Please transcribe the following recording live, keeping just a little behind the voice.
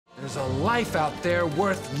There's a life out there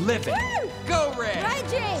worth living. Woo! Go Red!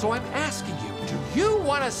 Reggie! So I'm asking you, do you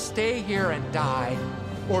want to stay here and die?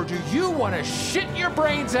 Or do you want to shit your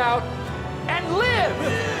brains out and live?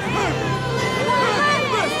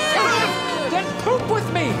 Then poop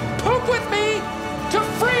with me! Poop with me to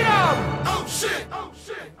freedom! Oh shit! Oh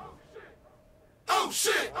shit! Oh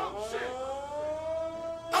shit! Oh shit!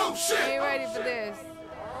 Oh shit! Ain't ready for this.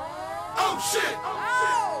 Oh shit!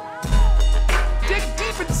 Dig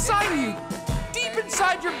deep inside of you, deep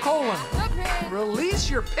inside your colon. Up here. Release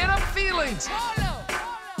your pent-up feelings.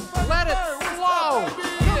 Let it flow.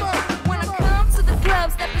 When I come to the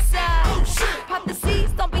club, step aside. Oh shit! Pop the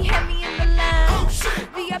seats, don't be heavy in the line. Oh shit!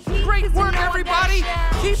 VIP, Great 'cause you work, know I everybody.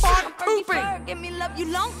 gotta shine. Keep on Fergie pooping. Ferg, give me love you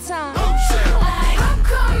long time. Oh shit! Like, how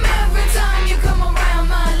come every time you come around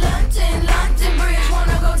my London Bridge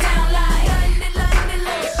wanna go down like London,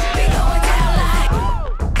 be going down like.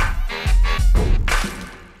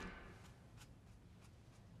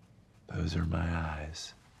 Those are my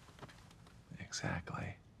eyes. Exactly.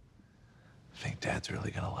 I think Dad's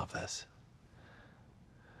really gonna love this.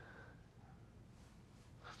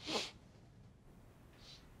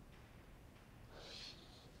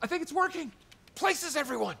 I think it's working. Places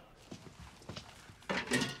everyone.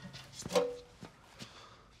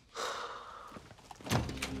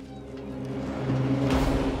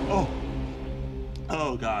 Oh.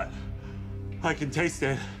 Oh, God. I can taste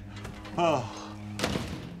it. Oh.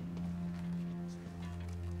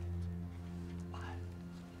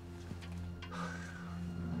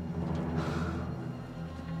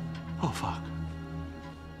 Oh, fuck.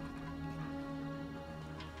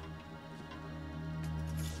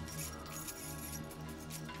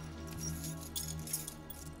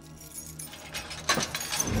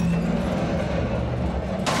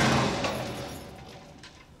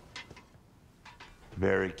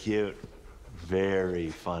 Very cute. Very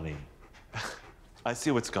funny. I see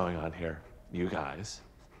what's going on here. You guys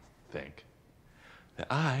think that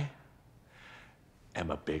I am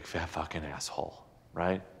a big fat fucking asshole,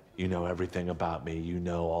 right? You know everything about me. You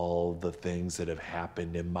know all the things that have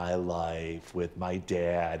happened in my life with my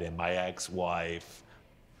dad and my ex-wife.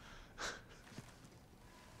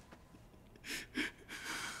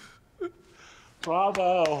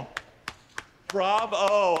 Bravo. Bravo.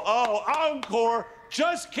 Oh, encore.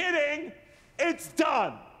 Just kidding. It's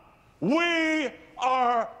done. We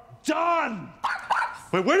are done.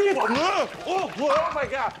 Wait, where do you... Oh my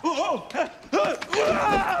God.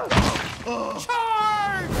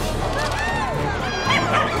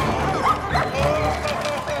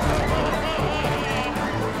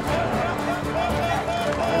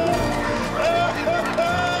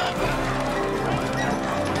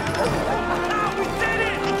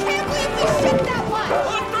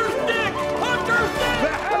 The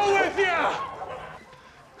hell with ya!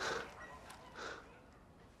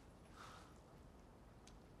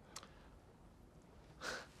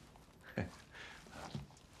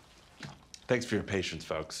 Thanks for your patience,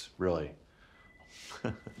 folks. Really.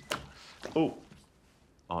 Oh,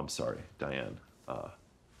 I'm sorry, Diane.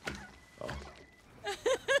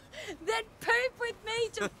 Then poop with me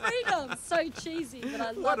to freedom. So cheesy, but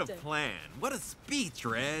I What loved a it. plan. What a speech,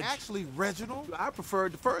 Reg. Actually, Reginald, I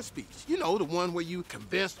preferred the first speech. You know, the one where you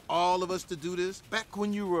convinced all of us to do this back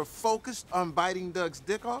when you were focused on biting Doug's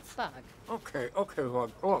dick off. Fuck. Okay,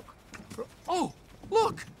 look. Oh,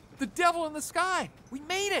 look! The devil in the sky. We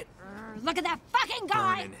made it. Look at that fucking Burn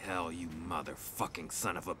guy! in hell, you motherfucking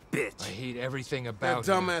son of a bitch. I hate everything That about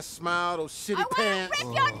you. dumbass smile, those shitty I wanna pants.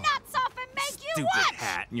 rip your nuts off and make you Stupid watch!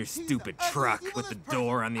 hat and your stupid truck with the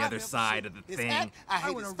door on the other side of the His thing. hat, I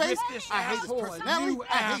hate his face, I hate his asshole a personality, new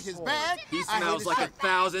I hate his asshole. bag. He I hate smells his like shirt.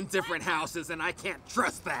 1,000 different houses, and I can't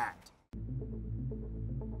trust that.